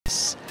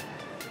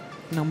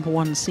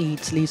#1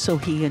 seeds Lee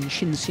So-hee and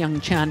Shin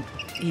Seung Chan.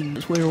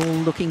 We're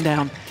all looking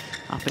down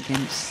up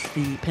against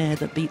the pair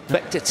that beat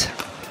them. It.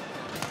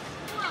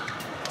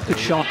 Good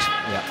shot.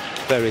 Yeah,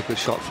 very good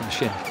shot from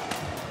Shin.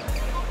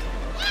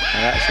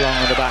 And that's long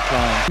on the back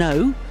line.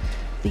 No,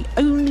 the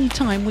only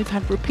time we've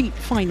had repeat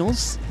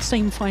finals,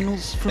 same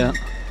finals from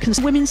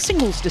women's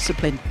singles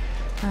discipline.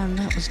 And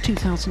that was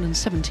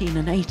 2017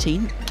 and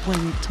 18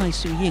 when Tai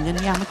Su Ying and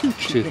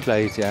Yamaguchi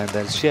played, yeah, and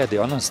they shared the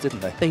honours,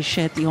 didn't they? They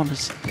shared the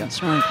honours,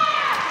 that's right.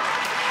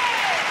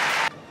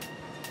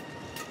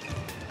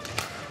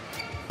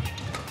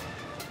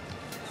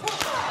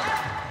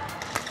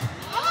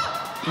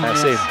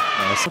 That's in.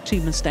 Yes.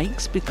 2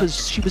 mistakes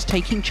because she was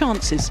taking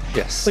chances.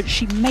 Yes. But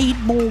she made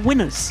more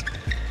winners.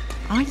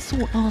 I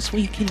thought last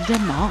week in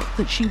Denmark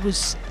that she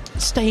was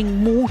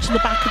staying more to the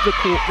back of the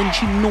court than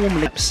she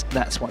normally.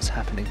 That's what's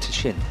happening to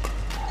Shin.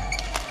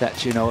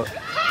 That, you know,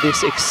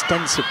 this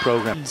extensive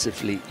program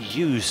intensively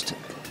used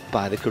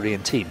by the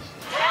Korean team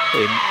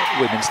in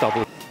women's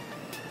double.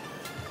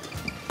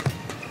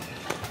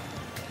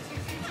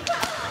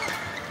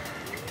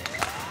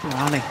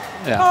 Raleigh.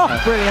 Yeah. Oh,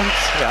 brilliant.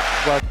 Yeah,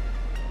 well,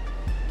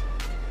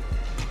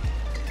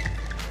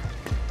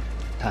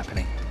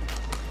 happening.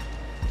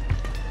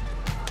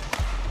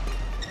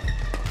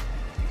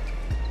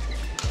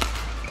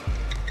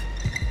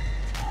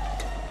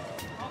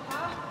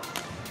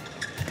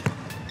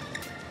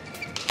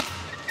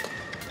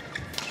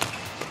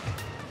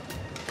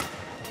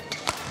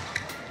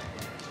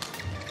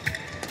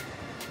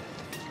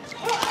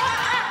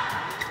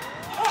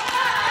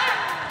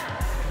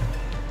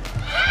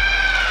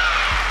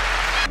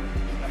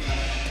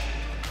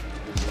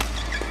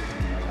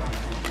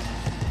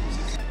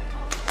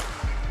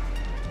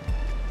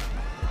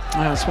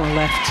 That's one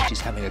left. She's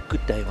having a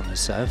good day on the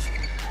serve.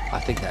 I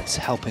think that's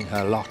helping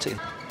her a lot in.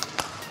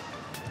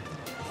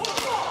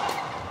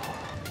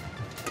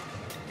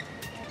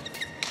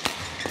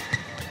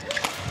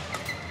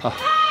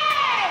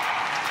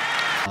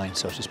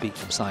 So to speak,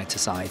 from side to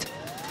side,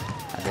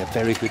 and they're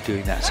very good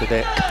doing that. So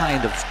they're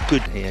kind of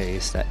good. Here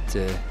is that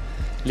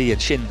Lee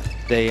and Shin,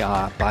 they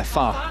are by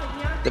far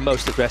the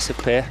most aggressive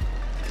pair,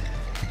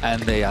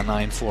 and they are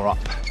 9-4 up.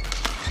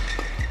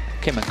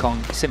 Kim and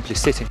Kong simply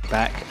sitting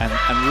back and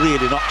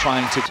really not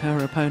trying to...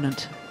 Her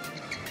opponent.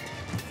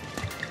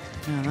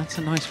 Yeah, that's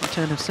a nice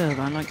return of serve.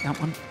 I like that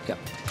one. Yep.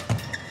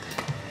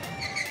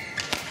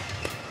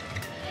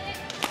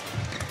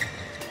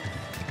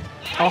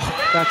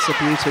 Oh, that's a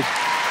beauty.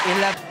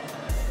 11.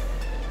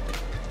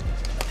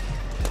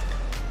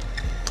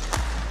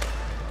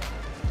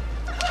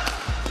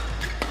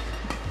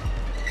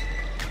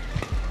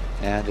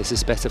 And this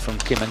is better from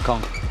Kim and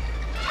Kong.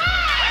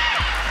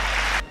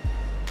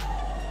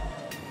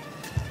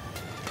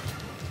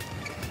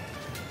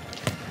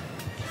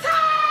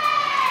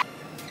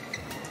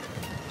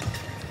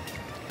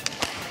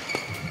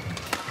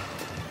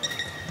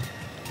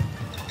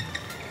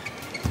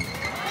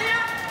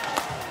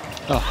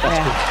 Oh,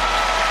 that's good.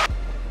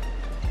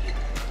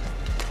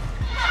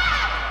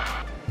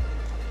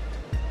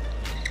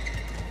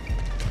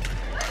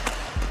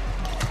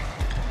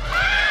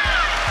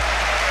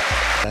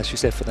 As you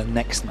said, for the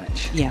next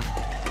match. Yeah.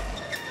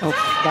 Oh,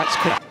 that's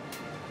good.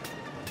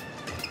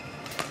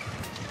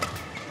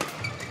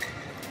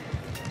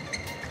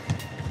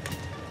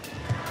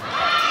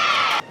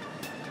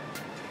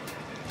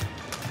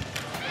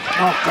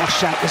 Oh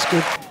gosh, that was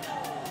good.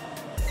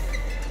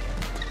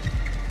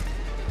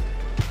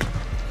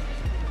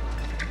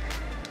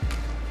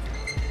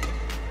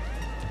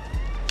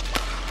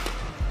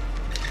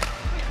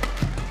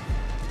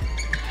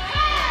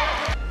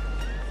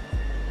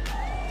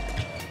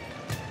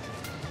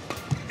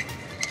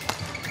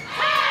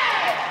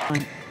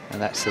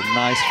 And that's a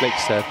nice flick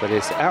serve, but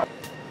it's out.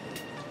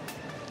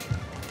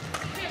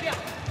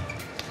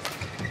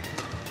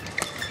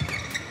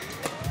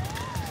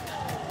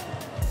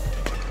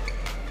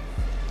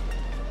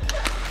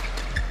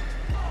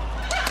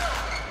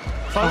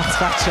 Oh,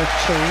 that's a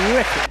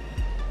terrific.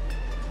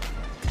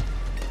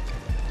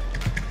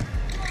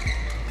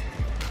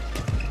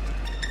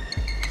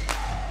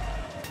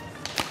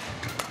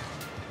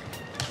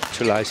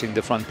 Neutralizing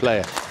the front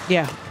player.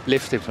 Yeah.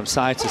 Lifting from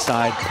side to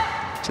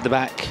the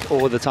back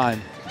all the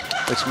time,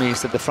 which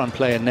means that the front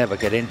player never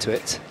get into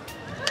it.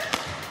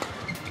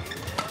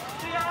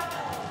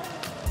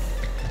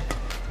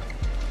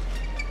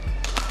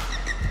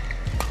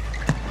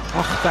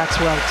 Oh, that's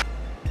well.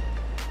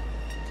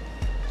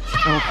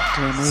 Oh,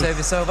 dear me.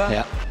 Service over.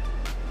 Yeah.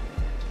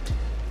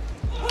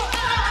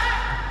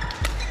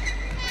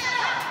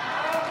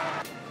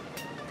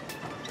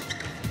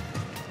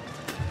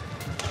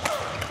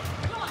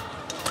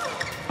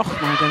 Oh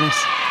my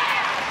goodness.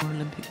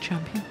 Olympic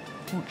champion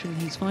watching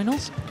these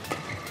finals.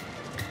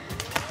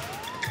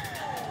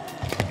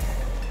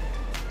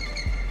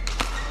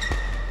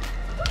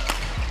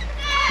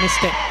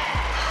 Missed it.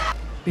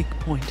 Big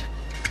point.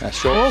 That's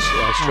short. Oh,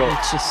 That's short.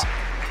 It's just...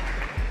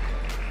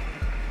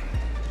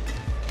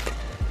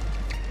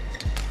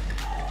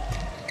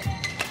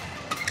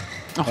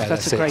 Oh, Yeah,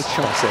 that's a great it.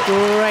 shot. That's it.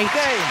 Great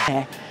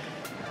game.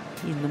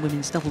 in the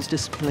women's doubles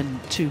discipline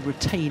to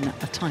retain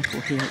a title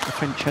here at the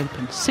French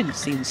Open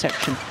since the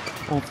inception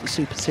of the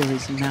Super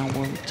Series and now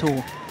World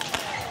Tour.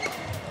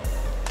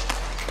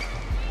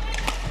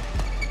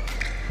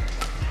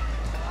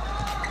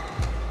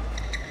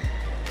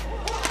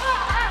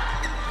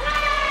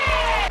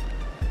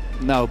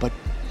 No, but,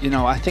 you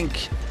know, I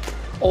think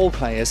all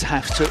players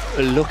have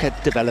to look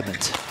at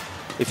development.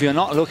 If you're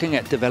not looking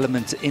at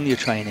development in your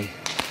training,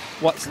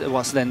 what's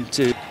then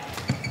to...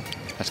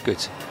 That's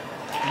good.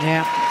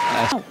 Yeah,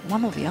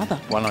 one or the other.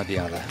 One or the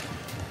other.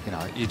 You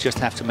know, you just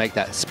have to make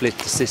that split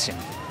decision.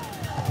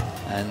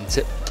 And...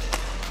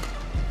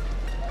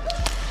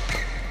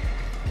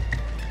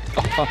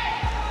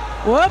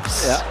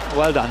 Whoops! Yeah,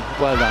 well done,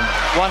 well done.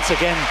 Once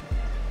again.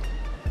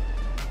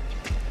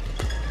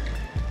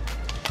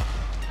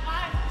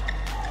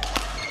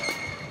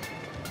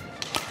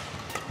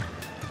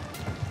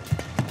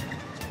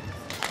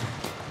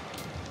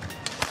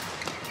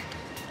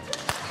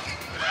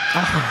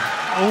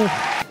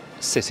 Oh.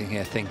 Sitting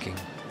here thinking,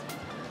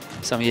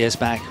 some years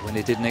back when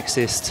it didn't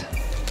exist.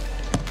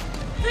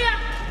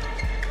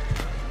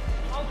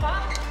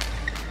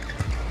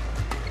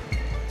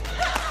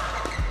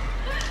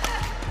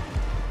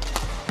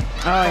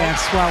 Oh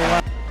yes,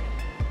 well.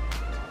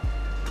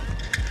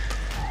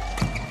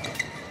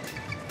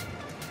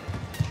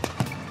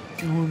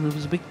 Oh, there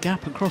was a big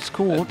gap across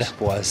court.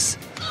 That was,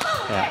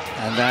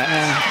 yeah, and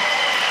that.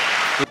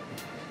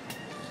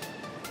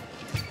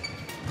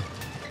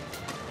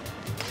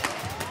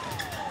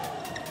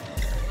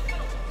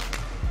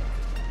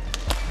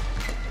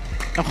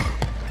 Oh.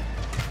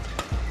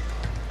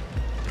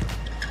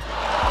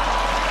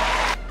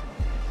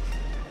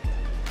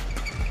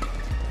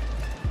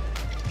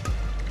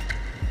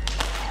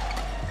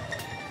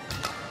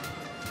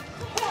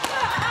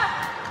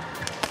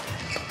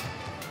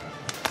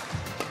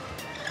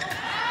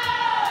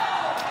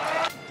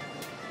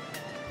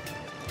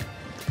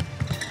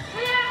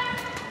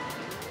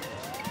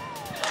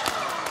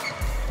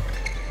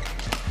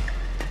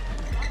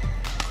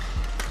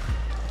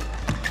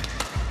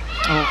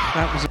 Oh,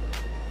 that was.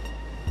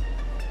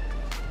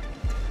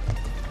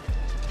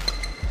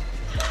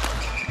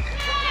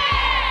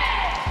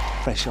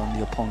 Pressure on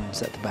the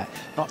opponents at the back.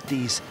 Not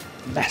these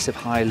massive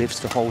high lifts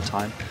the whole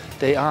time.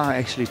 They are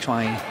actually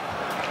trying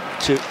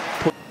to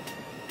put...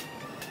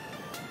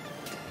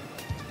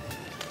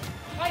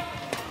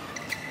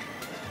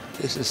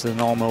 This is the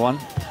normal one.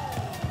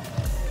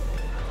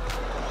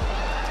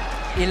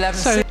 11.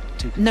 So,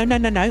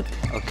 no.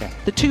 Okay.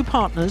 The two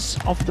partners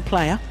of the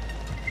player.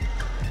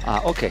 Ah,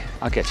 okay,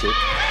 I get you.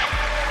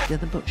 The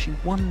other, but she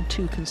won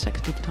 2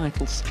 consecutive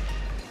titles.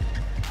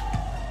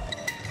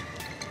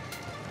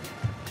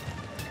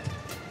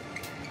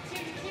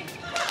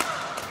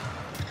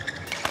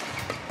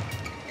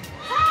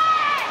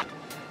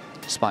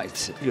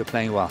 Despite you're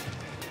playing well.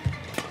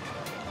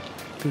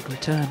 Good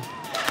return.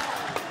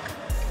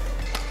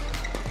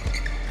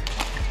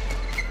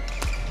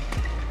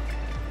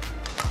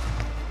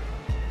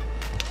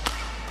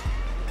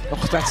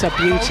 Oh, that's a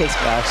beauty.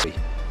 Classy.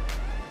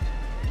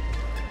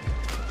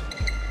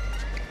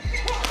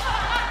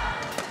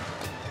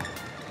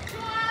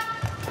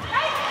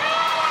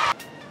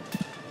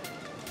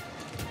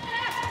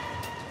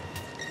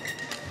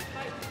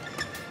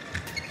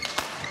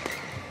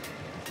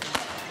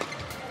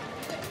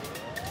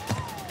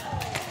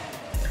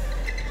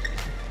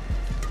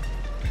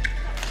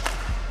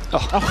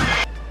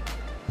 Oh.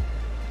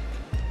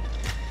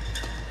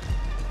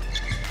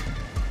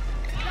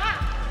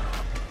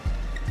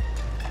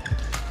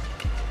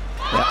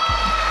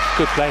 Yeah,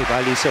 good play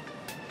by Lisa.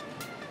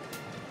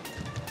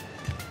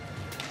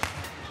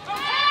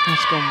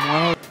 That's gone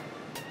well.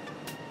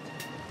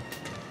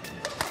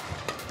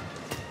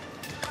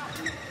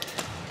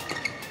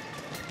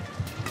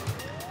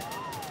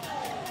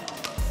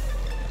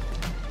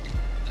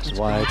 It's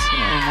wide.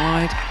 Yeah.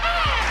 Wide.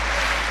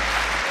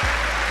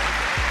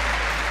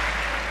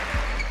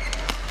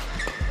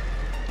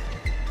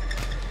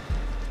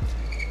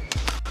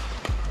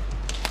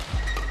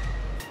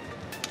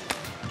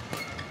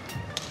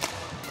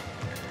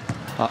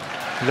 Oh,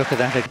 look at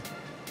that.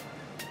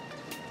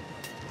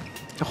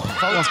 Oh,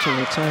 what a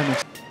return.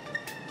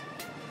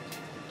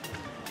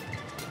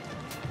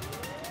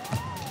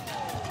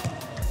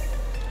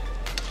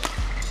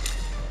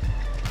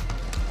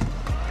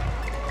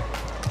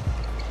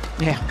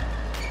 Yeah.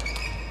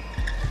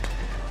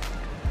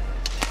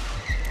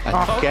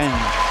 Again.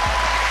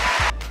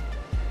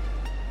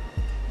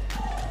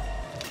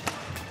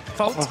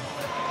 Fault.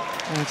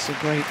 Oh, that's a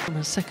great, and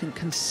a second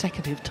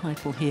consecutive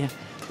title here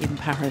in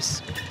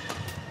Paris.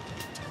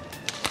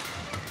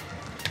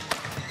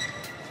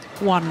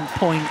 1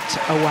 point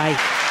away.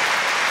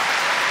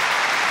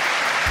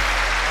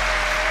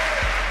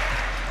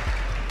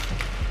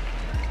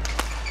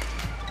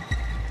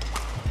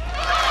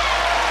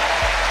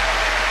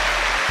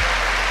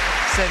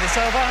 Service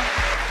over.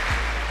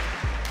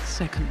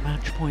 Second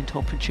match point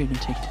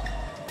opportunity.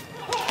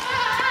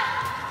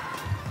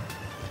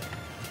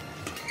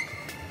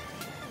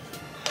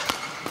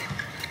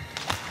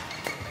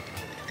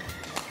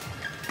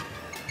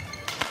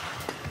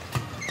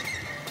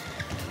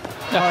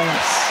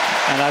 yes.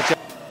 And I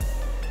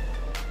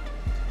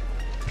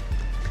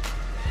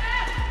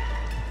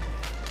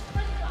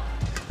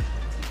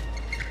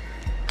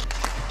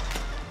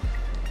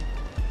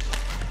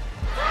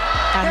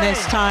And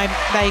this time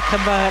they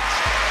convert,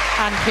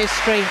 and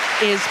history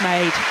is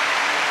made.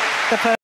 The first